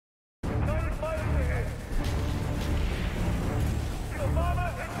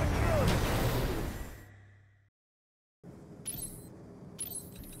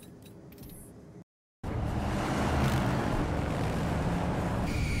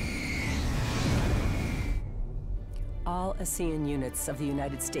All ASEAN units of the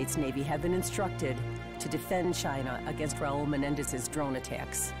United States Navy have been instructed to defend China against Raul Menendez's drone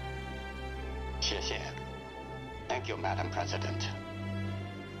attacks. 谢谢. Thank you, Madam President.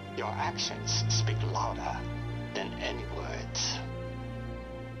 Your actions speak louder than any words.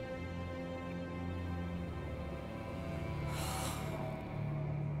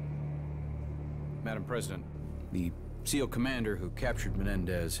 Madam President, the SEAL commander who captured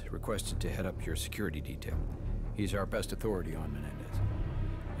Menendez requested to head up your security detail. He's our best authority on Menendez,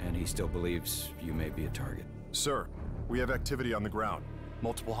 and he still believes you may be a target. Sir, we have activity on the ground.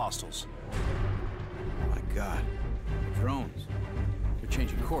 Multiple hostiles. Oh my God. Drones. They're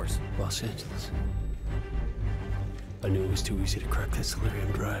changing course. Los Angeles. I knew it was too easy to crack that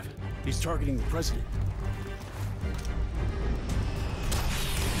Solarium drive. He's targeting the president.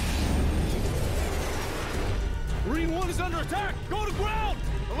 Marine 1 is under attack! Go to ground!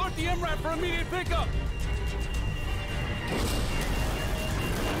 Alert the MRAP for immediate pickup!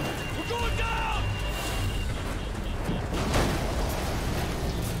 We're going down!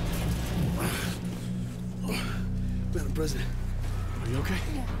 Madam President, are you okay?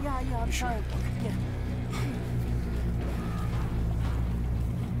 Yeah, I'm fine.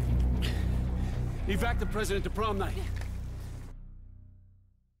 Yeah. Evac the president to prom night.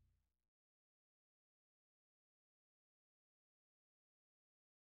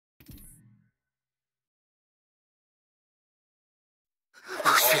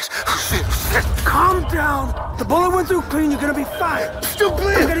 Calm down! The bullet went through clean, you're gonna be fine! Still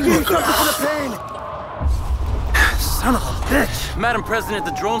bleeding! I'm gonna give you something for the pain! Son of a bitch! Madam President,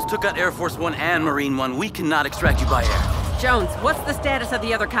 the drones took out Air Force One and Marine One. We cannot extract you by air. Jones, what's the status of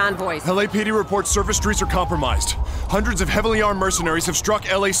the other convoys? LAPD reports service streets are compromised. Hundreds of heavily armed mercenaries have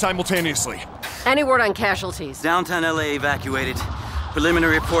struck LA simultaneously. Any word on casualties? Downtown LA evacuated.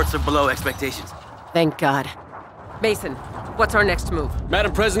 Preliminary reports are below expectations. Thank God. Mason, what's our next move?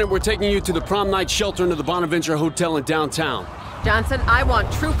 Madam President, we're taking you to the prom night shelter into the Bonaventure Hotel in downtown. Johnson, I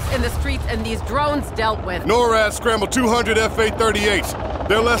want troops in the streets and these drones dealt with. NORAD scrambled 200 F-838s.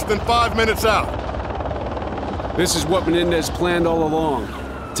 They're less than 5 minutes out. This is what Menendez planned all along.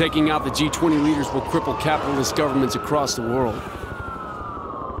 Taking out the G20 leaders will cripple capitalist governments across the world.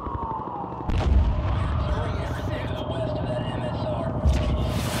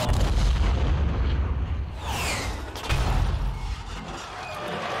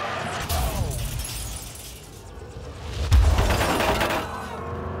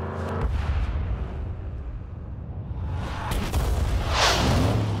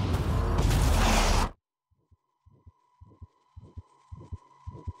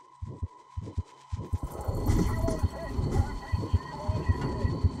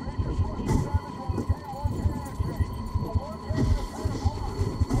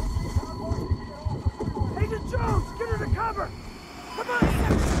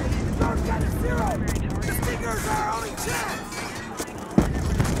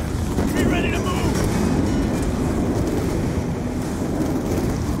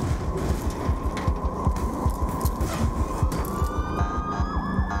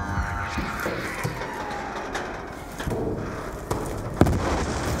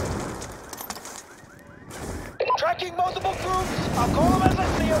 Tracking multiple groups. I'll call them as I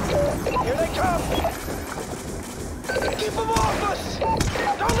see them. Here they come. Keep them off us.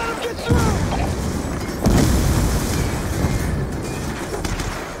 Don't let them get through.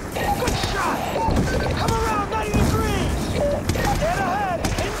 Good shot. Come around 90 degrees. Dead ahead.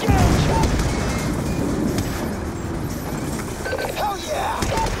 Engage. Hell yeah.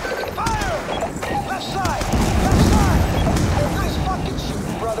 Fire. Left side. Left side. Nice fucking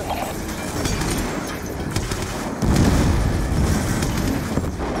shooting, brother.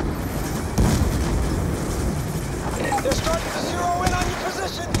 They're starting to zero in on your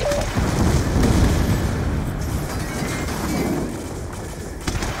position.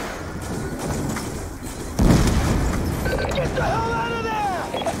 Get the hell out of there!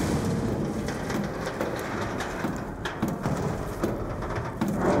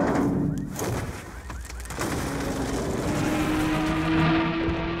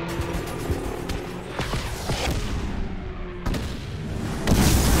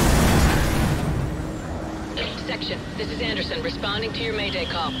 This is Anderson, responding to your Mayday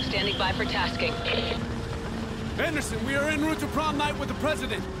call. Standing by for tasking. Anderson, we are en route to prom night with the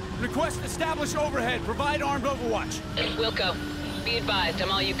president. Request establish overhead. Provide armed overwatch. Wilco, be advised, I'm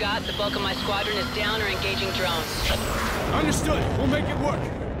all you got. The bulk of my squadron is down or engaging drones. Understood. We'll make it work.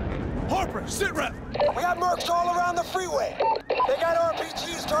 Harper, sit rep. We got mercs all around the freeway. They got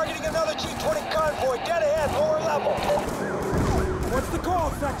RPGs targeting another G20 convoy dead ahead, lower level. What's the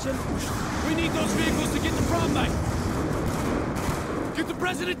call, section? We need those vehicles to get to prom night.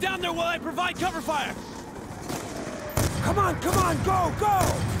 President down there while I provide cover fire! Come on, go, go!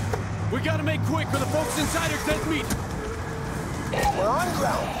 We gotta make quick or the folks inside are dead meat! We're on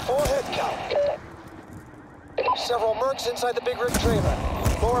ground, full head count. Several mercs inside the big rig trailer.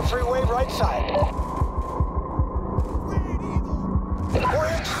 Lower freeway, right side. More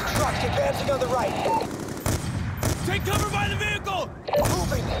MG trucks advancing on the right. Take cover by the vehicle!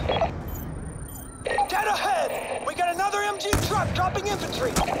 Moving! Dead ahead! We got another MG truck dropping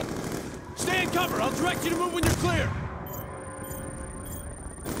infantry! Stay in cover, I'll direct you to move when you're clear!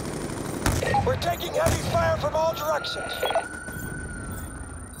 We're taking heavy fire from all directions.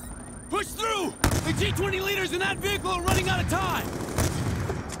 Push through! The G-20 leaders in that vehicle are running out of time!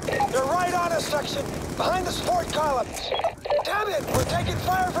 They're right on us, section, behind the support columns. Damn it, we're taking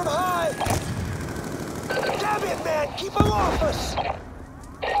fire from high! Damn it, man, keep them off us!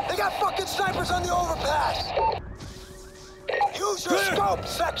 They got fucking snipers on the overpass! Use your scope,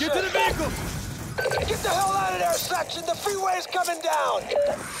 section! Get to the vehicle! Get the hell out of there, section! The freeway's coming down!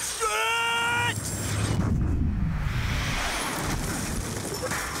 Shit!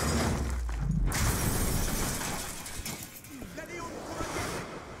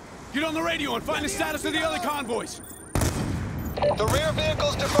 Get on the radio and find the status of the other convoys! The rear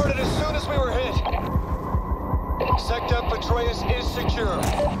vehicles diverted as soon as we were hit. Sector Petraeus is secure.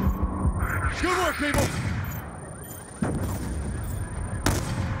 Good work, people!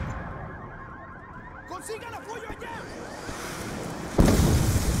 Consigan apoyo allá!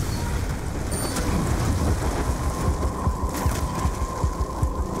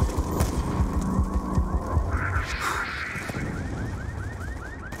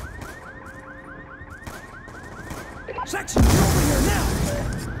 Section, get over here now!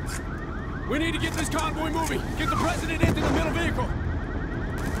 We need to get this convoy moving! Get the President into the middle vehicle!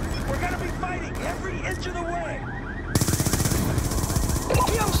 We're gonna be fighting every inch of the way!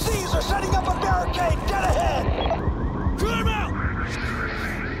 PMCs are setting up a barricade dead ahead! Clear them out!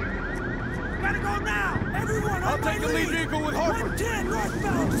 Gotta go now! Everyone, I'll take the lead vehicle with Harper! 110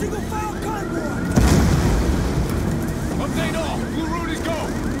 northbound, single file convoy! Update all! Blue route is go!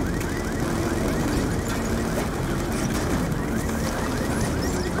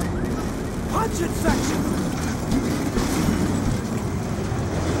 Punch it, section!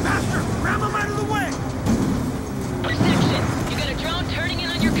 Master, ram them out of the way! Perception, you got a drone turning in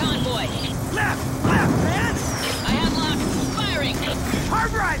on your convoy. Left, man! I have lock. Firing.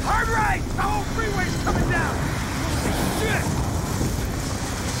 Hard right! The whole freeway's coming down! Shit!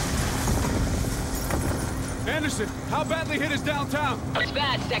 Anderson, how badly hit is downtown? It's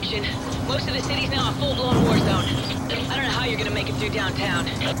bad, Section. Most of the city's now a full-blown war zone. I don't know how you're gonna make it through downtown.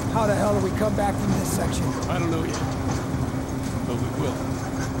 How the hell do we come back from this section? I don't know yet. But we will.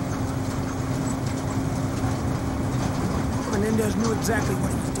 Menendez knew exactly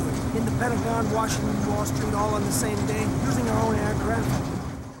what he was doing. In the Pentagon, Washington, Wall Street, all on the same day, using our own aircraft.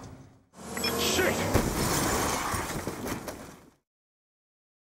 Shit!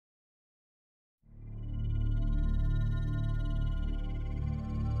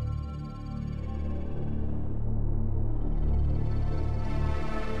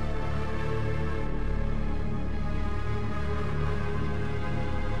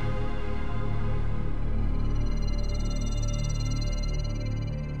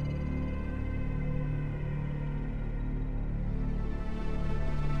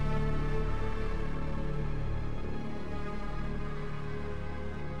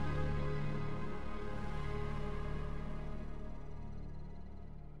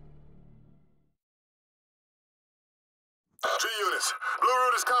 G units, Blue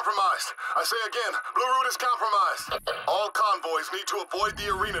Route is compromised. I say again, Blue Route is compromised. All convoys need to avoid the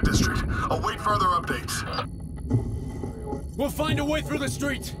arena district. Await further updates. We'll find a way through the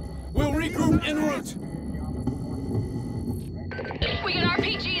streets. We'll regroup en route. We got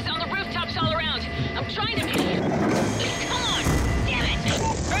RPGs on the rooftops all around. I'm trying to... Come on! Damn it!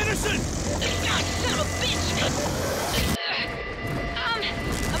 Anderson! God, son of a bitch! I'm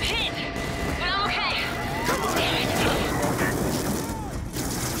hit, but I'm okay. Come on! Damn it!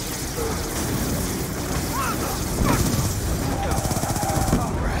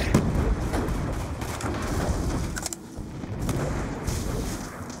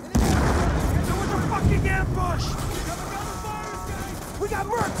 Ambush! We got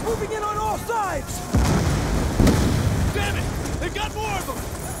mercs moving in on all sides! Damn it! They've got more of them!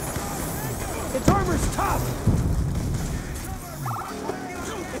 Its armor's tough!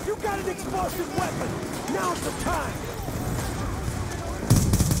 If you got an explosive weapon, now's the time!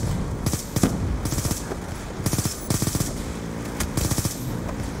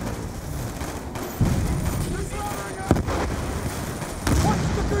 Watch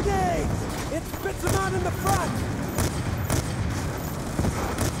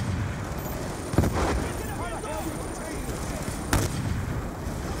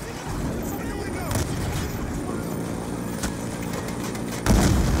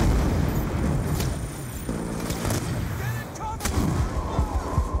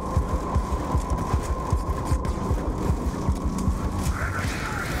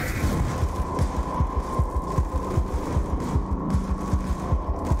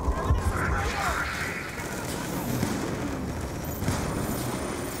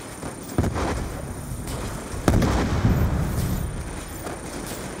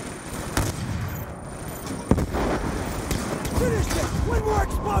Finish it! One more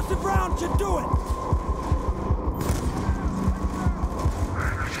explosive round should do it!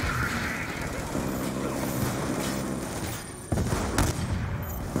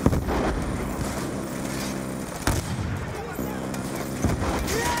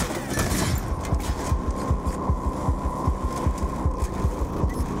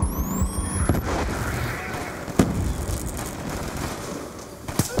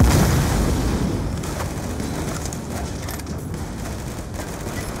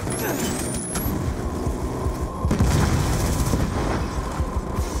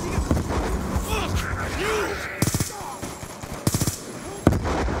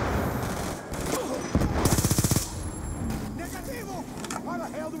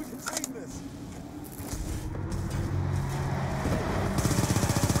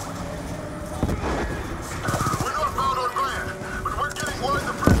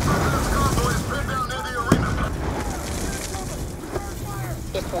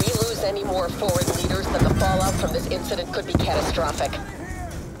 Any more forward leaders, then the fallout from this incident could be catastrophic.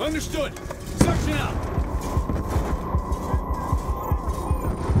 Understood. Section out.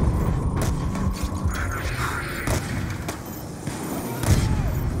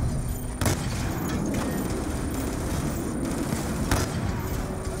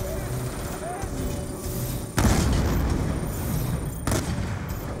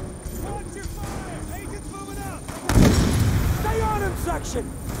 Watch your fire! Agents moving up! Stay on him,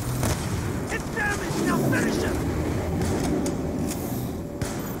 section! It's damaged! Now finish him!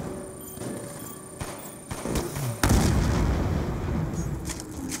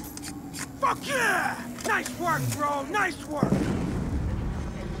 Fuck yeah! Nice work, bro! Nice work!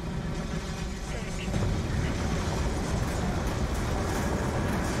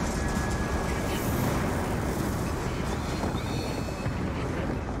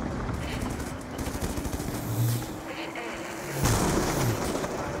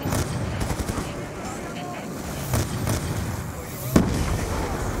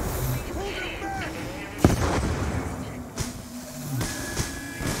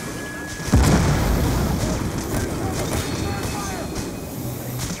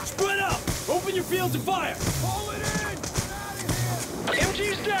 Fields of fire! Pull it in! Get out of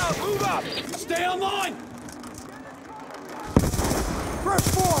here! MG's down! Move up! Stay online! First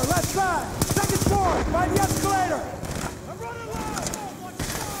floor, left side! Second floor, by the escalator! I'm running low!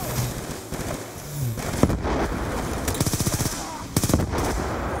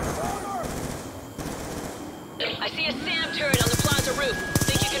 I see a SAM turret on the plaza roof.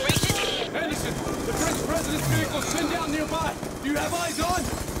 Think you can reach it? Anderson, the French president's vehicle's pinned down nearby. Do you have eyes on?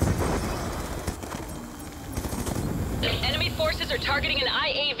 Enemy forces are targeting an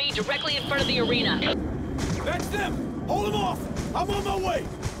IAV directly in front of the arena. That's them! Hold them off! I'm on my way!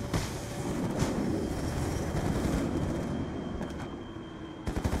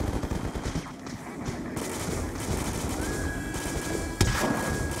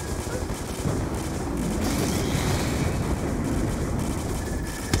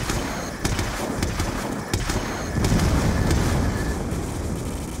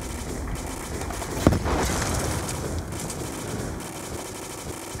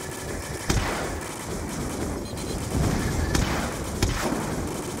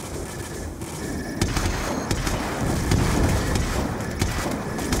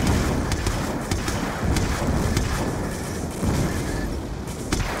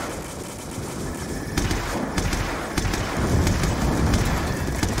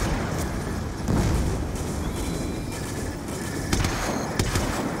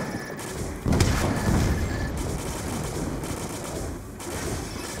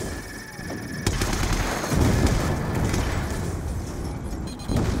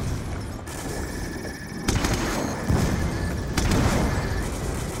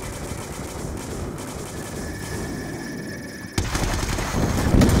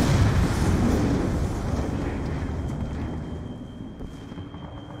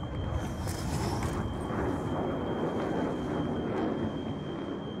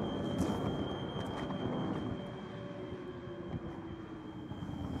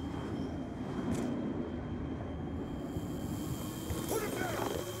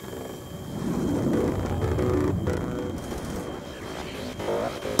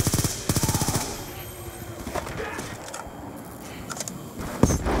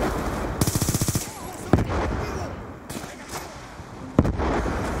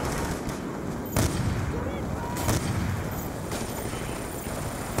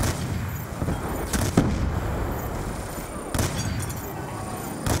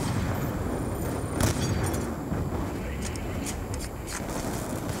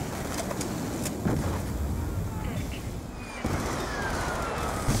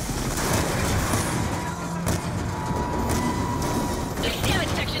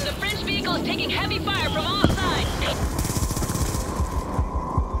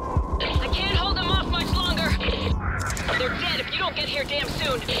 damn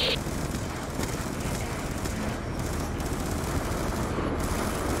soon.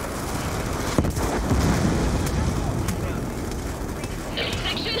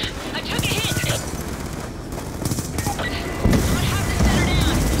 Section, I took a hit. I have to set her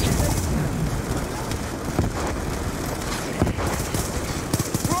down.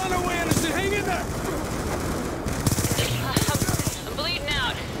 We're on our way, Anderson. Hang in there. I'm bleeding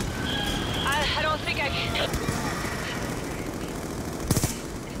out. I don't think I can.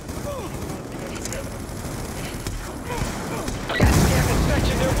 God damn it,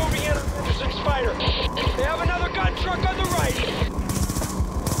 Section, they're moving in on Anderson's fighter. They have another gun truck on the right.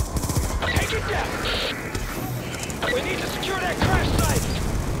 Take it down. We need to secure that crash site.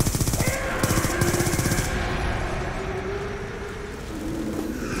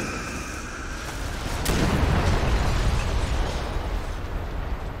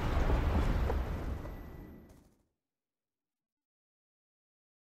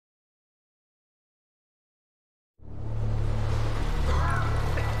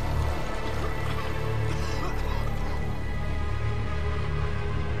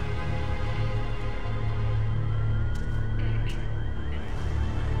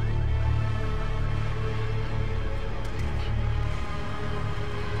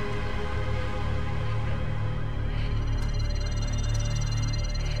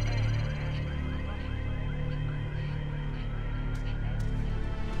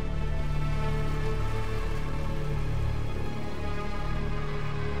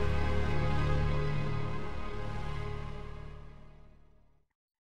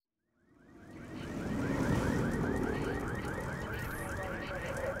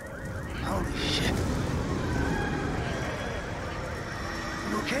 Holy shit.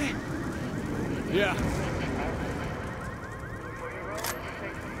 You okay? Yeah.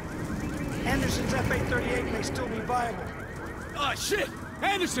 Anderson's F-838 may still be viable. Ah, shit!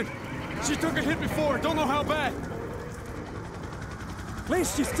 Anderson! She took a hit before. Don't know how bad. At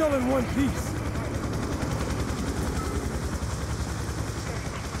least she's still in one piece.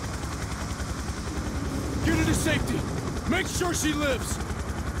 Get her to safety. Make sure she lives.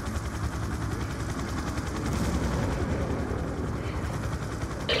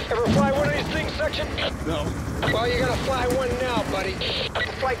 Ever fly one of these things, Section? No. Well, you're gonna fly one now, buddy.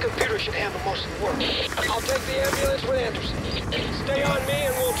 The flight computer should handle most of the work. I'll take the ambulance with Anderson. Stay on me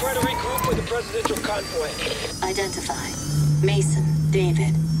and we'll try to regroup with the presidential convoy. Identify. Mason,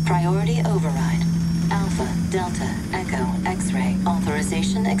 David. Priority override. Alpha, Delta, Echo, X-ray.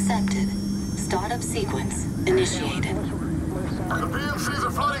 Authorization accepted. Startup sequence initiated. The PMCs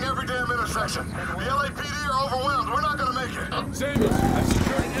are flooding every damn intersection. The LAPD are overwhelmed. We're not gonna make it. Samuels, I've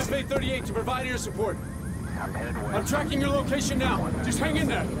secured an F-838 to provide air support. I'm tracking your location now. Just hang in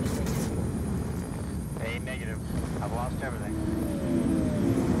there. Hey, negative. I've lost everything.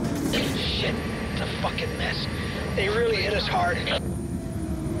 Shit, it's a fucking mess. They really hit us hard.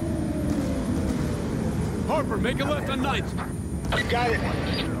 Harper, make a left on 9th. You got it.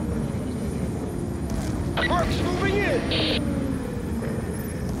 Mark's moving in.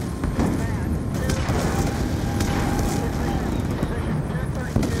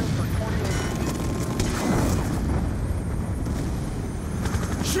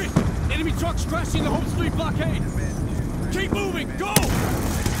 Shit! Enemy trucks crashing the Hope Street blockade! Keep moving! Go!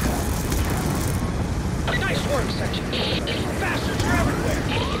 Nice work, Section. Bastards are everywhere.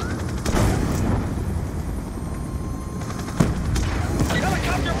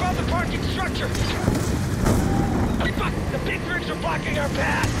 Helicopter above the parking structure. Fuck! The big rigs are blocking our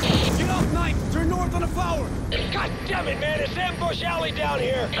path. Get off 9th! Turn north on a flower! God damn it, man! It's Ambush Alley down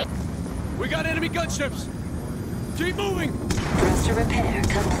here. We got enemy gunships! Keep moving! Thruster repair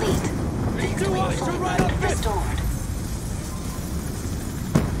complete. Victory flight restored.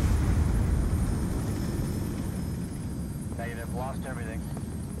 Negative. Lost everything.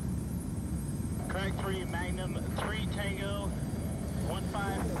 Craig 3, Magnum 3 Tango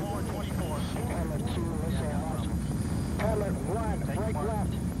 15424. Pilot 2, listen out. Pilot 1, break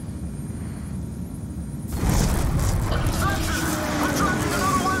left. Section! We're tracking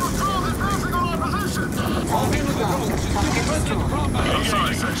another wave of drones advancing on our position! Target locked. Target destroyed. I'm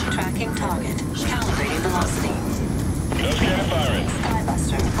sorry, Section. Tracking target. Calibrating velocity. Let's get a firing.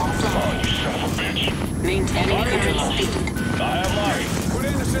 Skybuster offline. You son of a bitch. Maintaining current speed. I am Larry. Put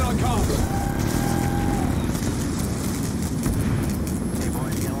Anderson on comms. Hey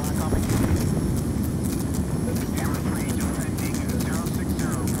boys, get a lock on me. Camera 3, defending 060,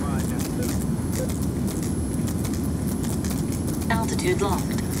 Altitude locked.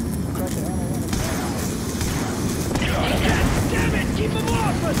 God damn it! Keep them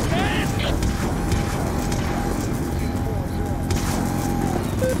off us, man!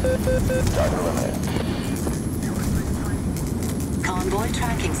 Convoy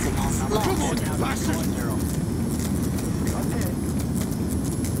tracking signals lost.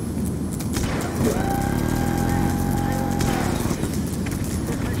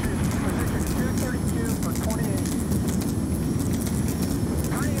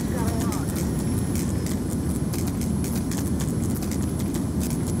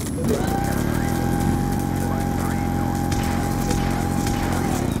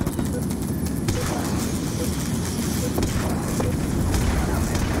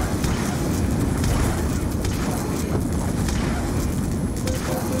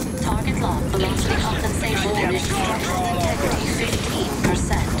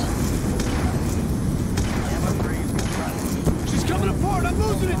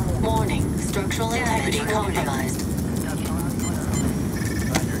 Warning, structural integrity compromised.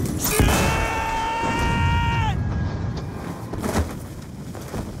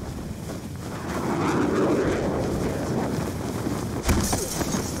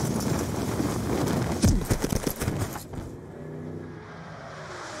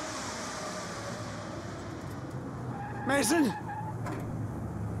 Mason?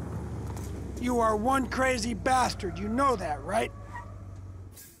 You are one crazy bastard, you know that, right?